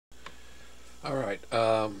Alright,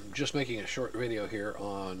 just making a short video here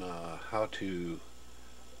on how to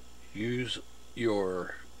use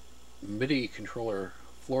your MIDI controller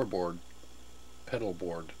floorboard, pedal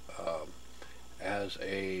board, as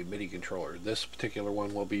a MIDI controller. This particular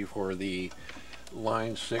one will be for the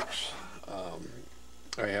LINE6.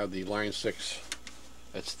 I have the LINE6,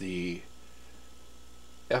 that's the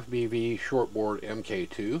FBV shortboard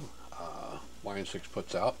MK2. LINE6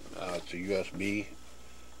 puts out. It's a USB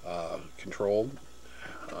controlled.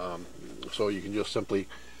 So you can just simply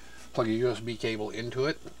plug a USB cable into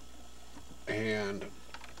it, and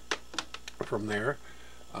from there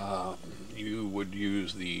you would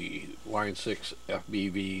use the LINE6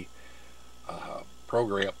 FBV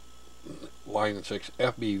program, LINE6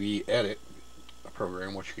 FBV edit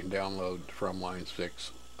program, which you can download from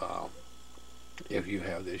LINE6 if you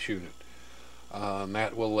have this unit.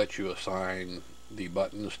 That will let you assign the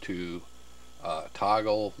buttons to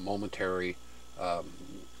toggle, momentary,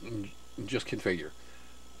 just configure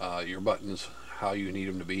your buttons how you need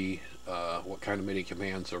them to be, what kind of MIDI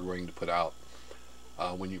commands they're going to put out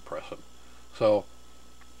when you press them. So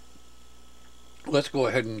let's go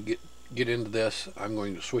ahead and get into this. I'm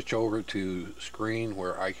going to switch over to screen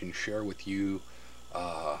where I can share with you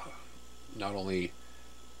not only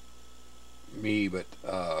me but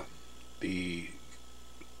the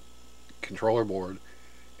controller board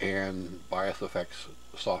and bias effects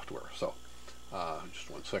software. So just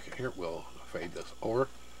 1 second here, we'll fade this over,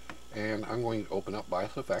 and I'm going to open up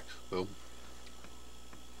bias effects. Boom.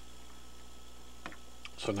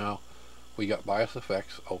 So now we got bias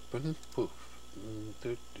effects open. Poof.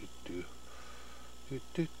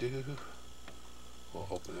 We'll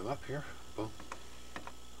open them up here. Boom.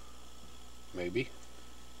 Maybe.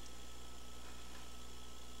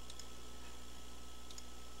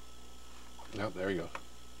 Nope, there you go.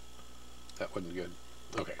 That wasn't good.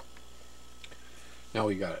 Okay. Now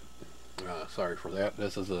we got it. Sorry for that.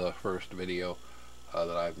 This is the first video that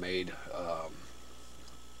I've made.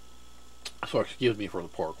 So excuse me for the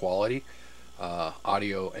poor quality,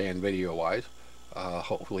 audio and video wise.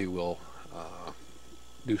 Hopefully we'll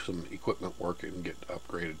do some equipment work and get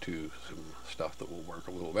upgraded to some stuff that will work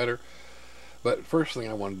a little better. But first thing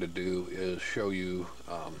I wanted to do is show you,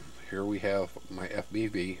 here we have my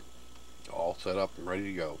FBV all set up and ready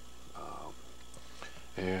to go.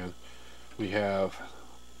 And we have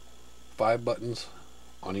 5 buttons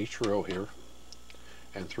on each row here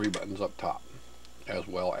and 3 buttons up top, as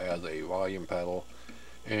well as a volume pedal.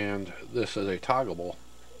 And this is a toggleable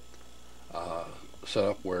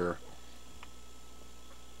setup where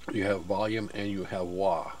you have volume and you have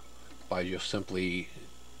wah. By just simply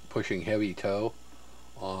pushing heavy toe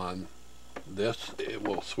on this, it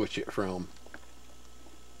will switch it from,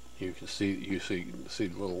 you see the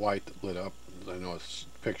little light that lit up. I know the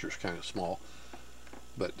picture's kind of small,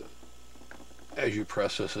 but as you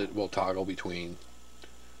press this, it will toggle between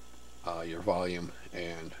your volume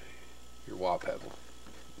and your wah pedal.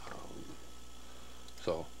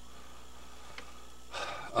 So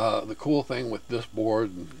the cool thing with this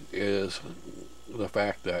board is the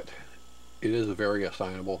fact that it is very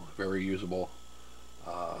assignable, very usable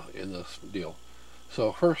in this deal.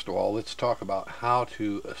 So first of all, let's talk about how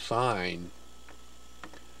to assign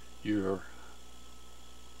your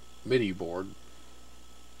MIDI board.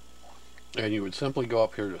 And you would simply go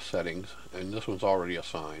up here to settings, and this one's already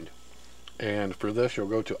assigned. And for this, you'll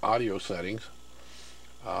go to audio settings,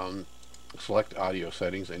 select audio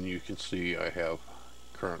settings, and you can see I have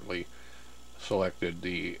currently selected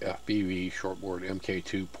the FBV shortboard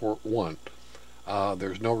MK2 port 1.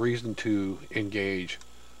 There's no reason to engage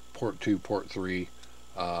port 2, port 3,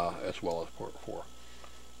 as well as port 4.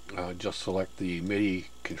 Just select the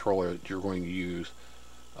MIDI controller that you're going to use.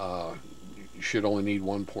 You should only need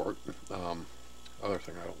 1 port. Other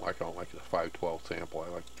thing I don't like the 512 sample. I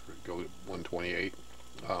like to go to 128.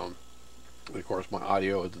 Of course, my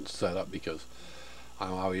audio isn't set up because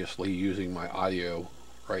I'm obviously using my audio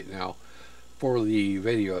right now for the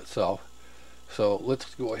video itself. So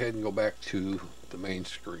let's go ahead and go back to the main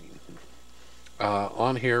screen.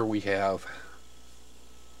 On here we have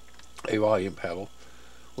a volume pedal,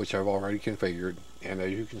 which I've already configured, and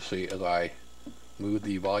as you can see, as I move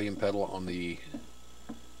the volume pedal on the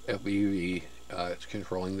FBV, it's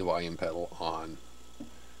controlling the volume pedal on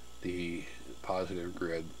the positive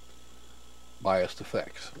grid biased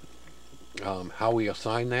effects. How we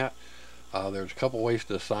assign that, there's a couple ways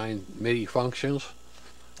to assign MIDI functions.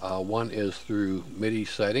 One is through MIDI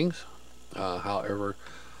settings. However,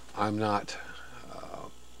 I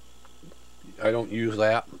don't use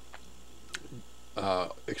that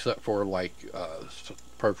except for like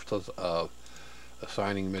purposes of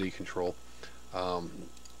assigning MIDI control.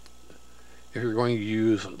 If you're going to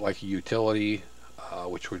use like a utility,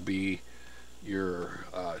 which would be your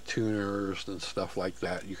tuners and stuff like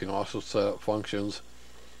that, you can also set up functions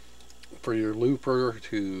for your looper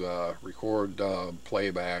to record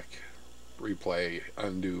playback, replay,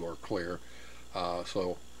 undo, or clear.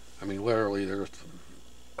 So, I mean, literally, there's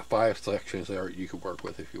 5 sections there you could work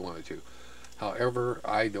with if you wanted to. However,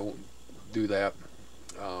 I don't do that.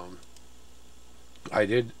 I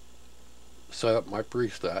did set up my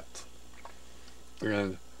presets,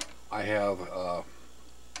 and I have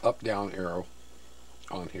up-down arrow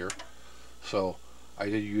on here. So I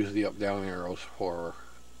did use the up-down arrows for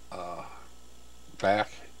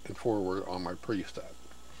back and forward on my preset.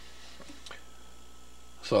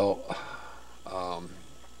 So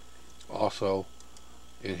also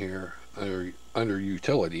in here under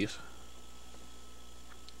utilities,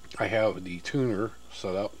 I have the tuner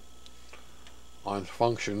set up on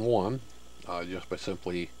function 1 just by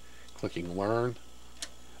simply clicking learn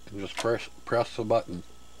and just press the button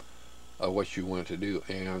of what you want to do.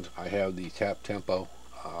 And I have the tap tempo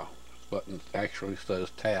button, actually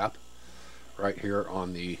says tap right here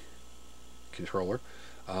on the controller,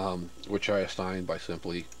 which I assigned by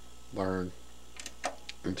simply learn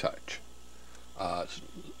and touch. It's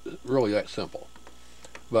really that simple.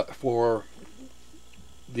 But for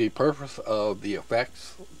the purpose of the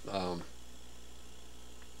effects,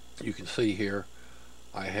 you can see here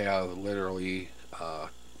I have literally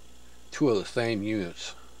 2 of the same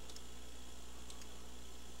units.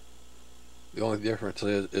 The only difference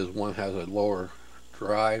is one has a lower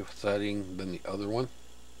drive setting than the other one.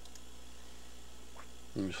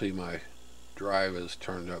 You can see my drive is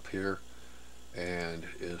turned up here and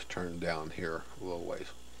is turned down here a little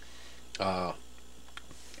ways.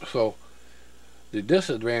 So the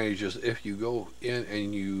disadvantage is if you go in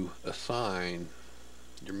and you assign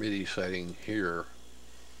your MIDI setting here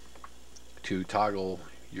to toggle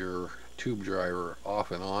your tube driver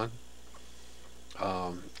off and on,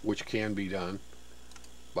 which can be done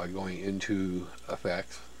by going into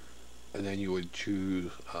effects, and then you would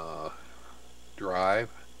choose drive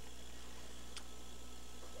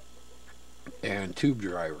and tube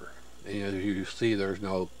driver. And as you see, there's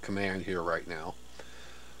no command here right now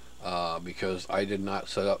because I did not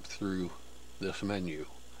set up through this menu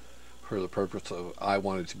for the purpose of I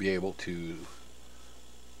wanted to be able to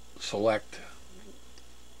select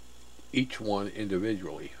each one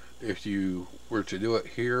individually. If you were to do it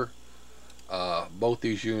here, both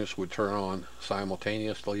these units would turn on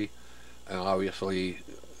simultaneously, and obviously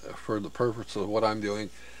for the purpose of what I'm doing,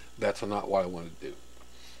 that's not what I want to do.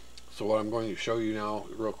 So what I'm going to show you now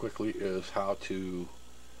real quickly is how to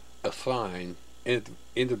assign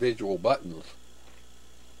individual buttons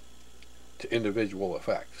to individual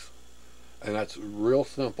effects, and that's real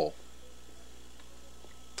simple.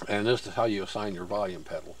 And this is how you assign your volume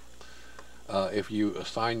pedal. If you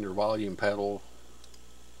assign your volume pedal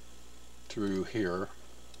through here,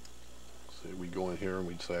 so we'd go in here and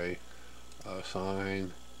we'd say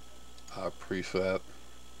assign preset.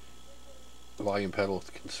 Volume pedal is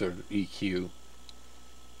considered EQ.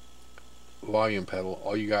 Volume pedal,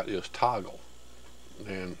 all you got is toggle.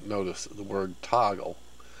 And notice the word toggle,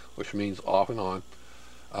 which means off and on.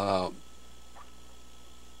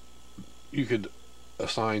 You could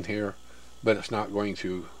assign here, but it's not going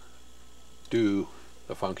to do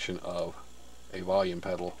the function of a volume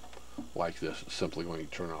pedal like this. It's simply going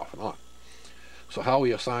to turn off and on. So how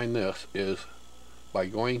we assign this is by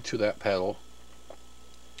going to that pedal,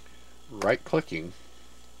 right clicking,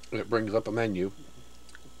 and it brings up a menu,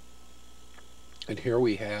 and here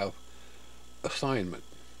we have assignment.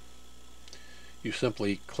 You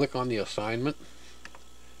simply click on the assignment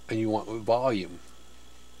and you want volume.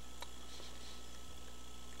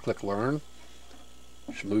 Click learn,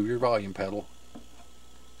 just move your volume pedal,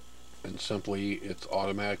 and simply it's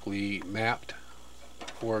automatically mapped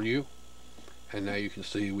for you, and now you can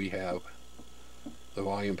see we have the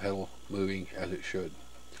volume pedal moving as it should.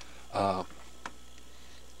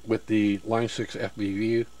 With the LINE6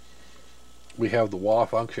 FBV, we have the wah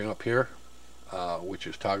function up here, which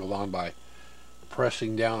is toggled on by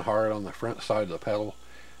pressing down hard on the front side of the pedal,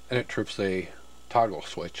 and it trips a toggle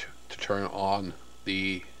switch to turn on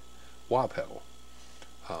the wah pedal,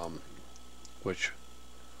 which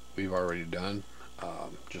we've already done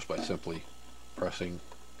just by simply pressing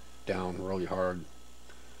down really hard,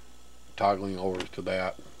 toggling over to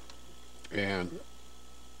that, and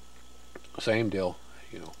same deal,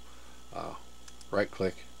 you know, right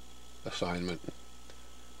click, assignment,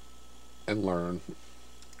 and learn,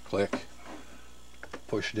 click,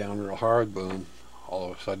 push down real hard, boom,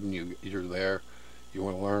 all of a sudden you're there. You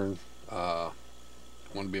want to learn want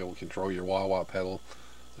to be able to control your wah-wah pedal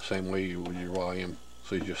the same way you would your volume.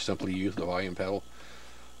 So you just simply use the volume pedal.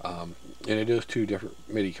 And it is 2 different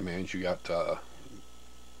MIDI commands. You got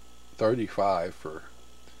 35 for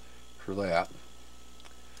that,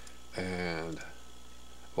 and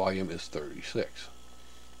volume is 36,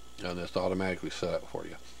 and it's automatically set up for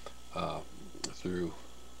you through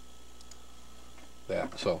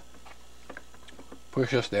that. So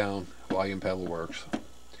push this down, volume pedal works.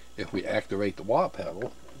 If we activate the wah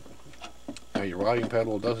pedal, now your volume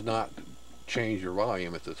pedal does not change your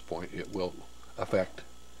volume at this point. It will affect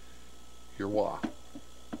your wah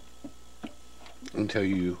until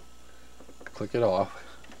you click it off.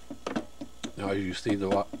 Now as you see, the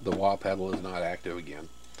wah pedal is not active again,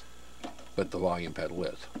 but the volume pedal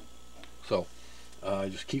is. So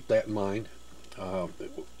just keep that in mind.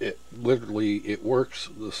 It literally works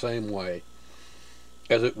the same way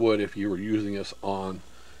as it would if you were using this on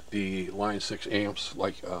the LINE6 amps.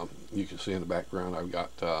 Like you can see in the background, I've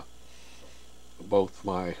got both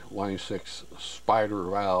my LINE6 spider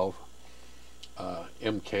valve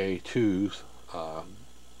MK2s,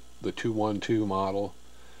 the 212 model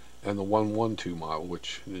and the 112 model,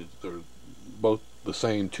 which they're both the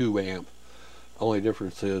same 2 amp. Only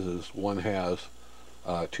difference is one has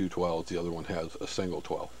 2 12s, the other one has a single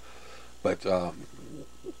 12. But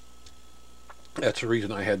that's the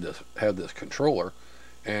reason I had this controller.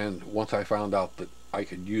 And once I found out that I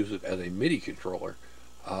could use it as a MIDI controller,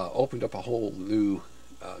 opened up a whole new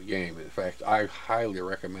game. In fact, I highly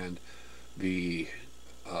recommend the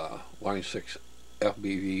LINE6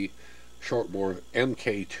 FBV shortboard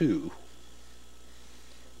MK2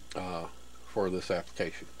 for this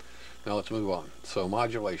application. Now let's move on. So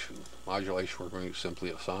modulation we're going to simply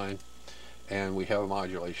assign, and we have a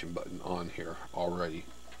modulation button on here already.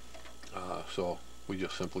 So we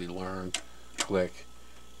just simply learn, click,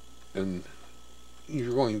 and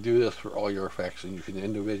you're going to do this for all your effects, and you can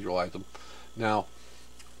individualize them. Now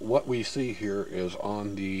what we see here is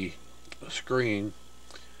on the screen,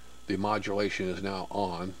 the modulation is now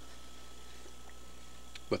on,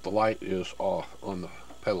 but the light is off on the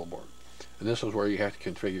pedal board. And this is where you have to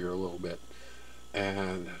configure a little bit.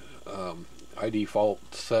 And I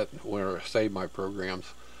default set, where I save my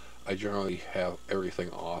programs, I generally have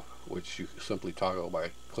everything off, which you simply toggle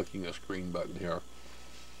by clicking this green button here.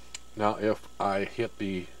 Now if I hit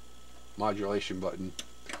the modulation button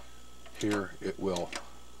here, it will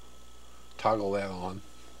toggle that on,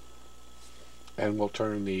 and we'll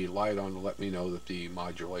turn the light on to let me know that the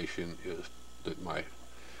modulation is, that my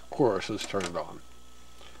chorus is turned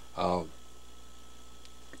on.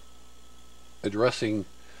 Addressing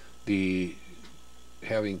the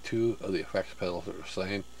having 2 of the effects pedals that are the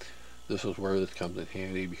same, this is where this comes in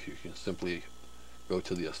handy, because you can simply go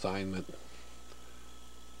to the assignment,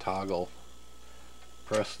 toggle,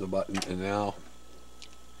 press the button, and now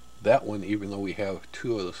that one, even though we have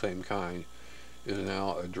 2 of the same kind, is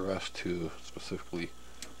now addressed to specifically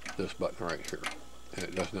this button right here, and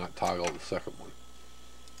it does not toggle the second one.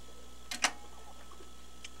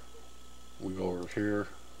 We go over here,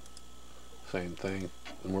 same thing,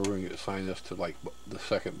 and we're going to assign this to like the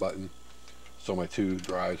second button, so my 2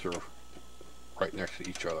 drives are right next to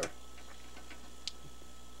each other.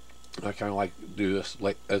 I kind of like to do this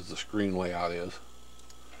like as the screen layout is,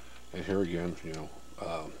 and here again, you know,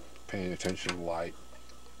 paying attention to the light.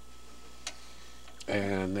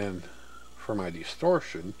 And then for my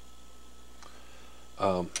distortion,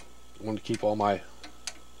 I want to keep all my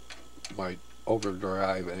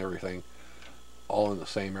overdrive and everything all in the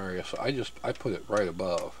same area, so I put it right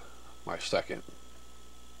above my second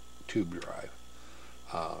tube drive,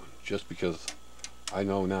 just because I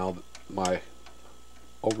know now that my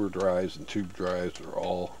overdrives and tube drives are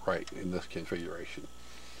all right in this configuration.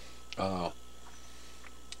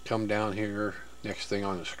 Come down here, next thing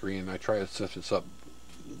on the screen, I try to set this up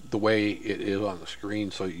the way it is on the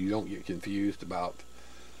screen so you don't get confused about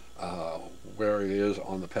where it is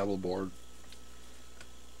on the pedal board.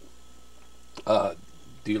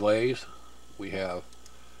 Delays, we have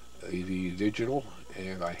the digital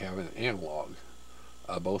and I have an analog.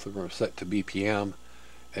 Both of them are set to BPM,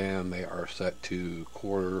 and they are set to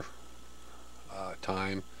quarter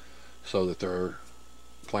time, so that they're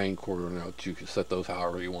playing quarter notes. You can set those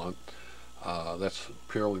however you want. That's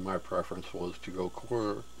purely my preference, was to go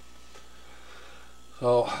quarter.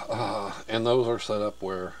 So and those are set up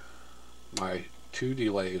where my 2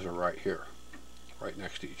 delays are right here, right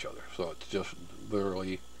next to each other. So it's just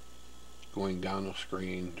literally going down the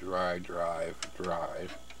screen, drive, drive,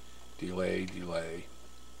 drive, delay, delay.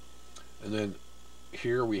 And then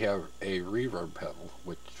here we have a reverb pedal,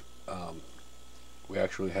 which we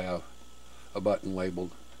actually have a button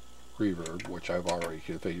labeled reverb, which I've already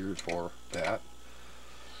configured for that.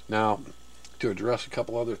 Now, to address a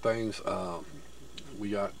couple other things, we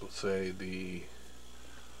got, let's say, the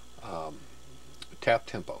tap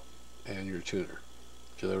tempo and your tuner,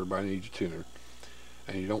 because everybody needs a tuner,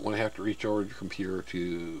 and you don't want to have to reach over your computer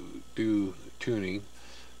to do tuning.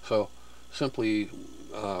 So simply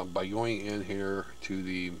by going in here to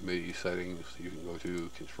the MIDI settings, you can go to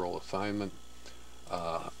control assignment,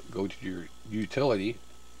 go to your utility,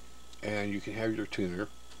 and you can have your tuner.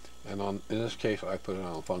 And in this case, I put it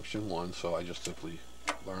on function 1, so I just simply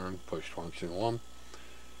learn, push function 1,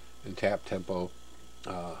 and tap tempo.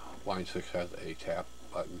 LINE6 has a tap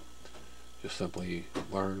button. Just simply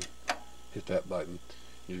learn, hit that button,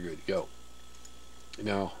 you're good to go.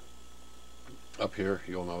 Now, up here,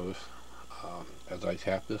 you'll notice as I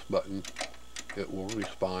tap this button, it will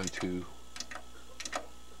respond to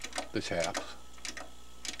the taps.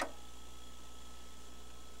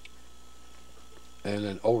 And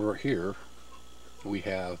then over here, we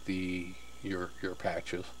have your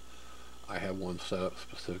patches. I have one set up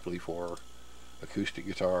specifically for acoustic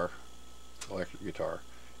guitar, electric guitar,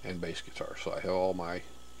 and bass guitar. So I have all my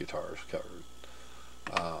guitars covered.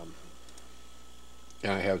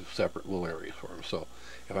 And I have separate little areas for them. So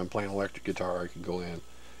if I'm playing electric guitar, I can go in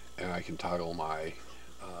and I can toggle my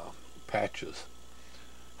patches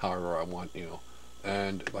however I want, you know.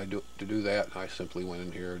 And if to do that, I simply went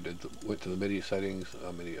in here, went to the MIDI settings,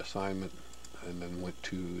 MIDI assignment, and then went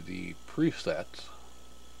to the presets.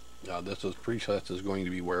 Now presets is going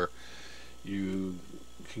to be where you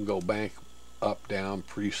can go bank up, down,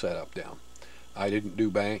 preset up, down. I didn't do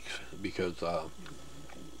banks because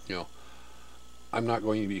you know, I'm not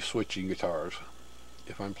going to be switching guitars.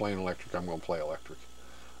 If I'm playing electric, I'm going to play electric.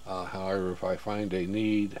 However, if I find a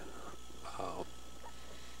need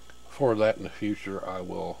for that in the future, I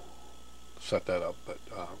will set that up, but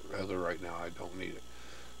as of right now, I don't need it.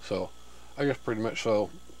 So I guess pretty much so.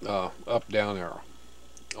 Up, down arrow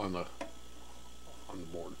on the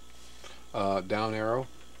board. Down arrow,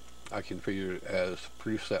 I configured it as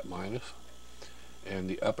preset minus, and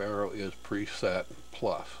the up arrow is preset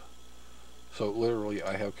plus. So literally,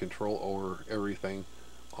 I have control over everything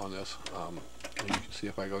on this. And you can see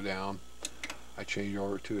if I go down, I change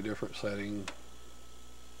over to a different setting.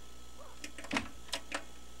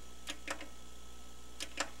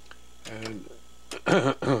 And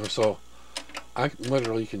so I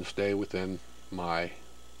literally can stay within my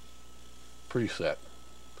preset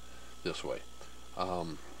this way.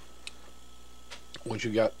 Once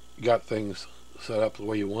you got things set up the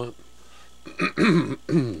way you want,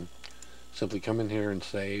 simply come in here and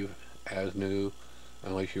save as new,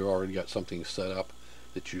 unless you already got something set up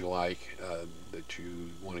that you like, that you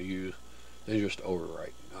want to use. Then just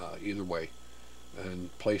overwrite either way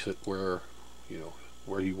and place it where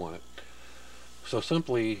you want it. So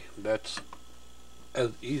simply, that's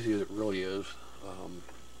as easy as it really is.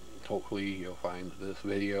 Hopefully you'll find this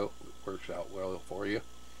video works out well for you.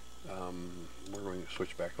 We're going to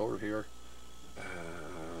switch back over here,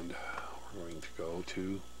 and we're going to go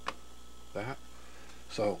to that.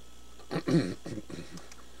 So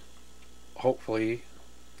hopefully,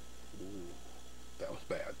 that was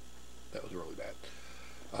bad. That was really bad.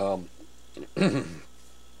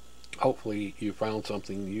 Hopefully you found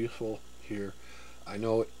something useful here. I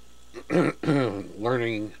know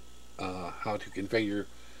learning how to configure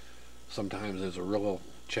sometimes is a real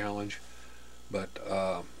challenge, but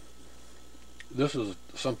this is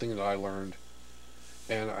something that I learned,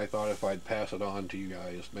 and I thought if I'd pass it on to you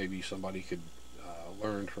guys, maybe somebody could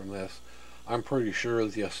learn from this. I'm pretty sure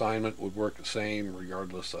the assignment would work the same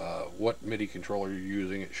regardless what MIDI controller you're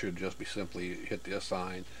using. It should just be simply hit the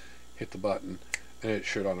assign, hit the button, and it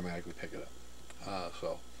should automatically pick it up.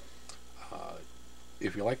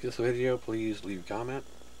 If you like this video, please leave a comment.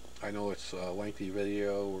 I know it's a lengthy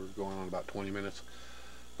video. We're going on about 20 minutes.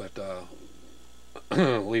 But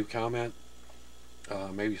leave a comment,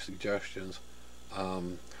 maybe suggestions.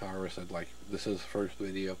 However, I said, like, this is the first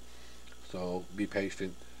video, so be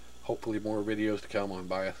patient. Hopefully more videos to come on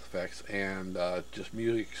bias effects and just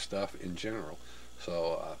music stuff in general.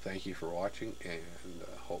 So thank you for watching, and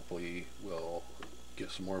hopefully we'll get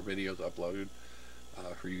some more videos uploaded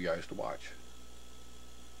for you guys to watch.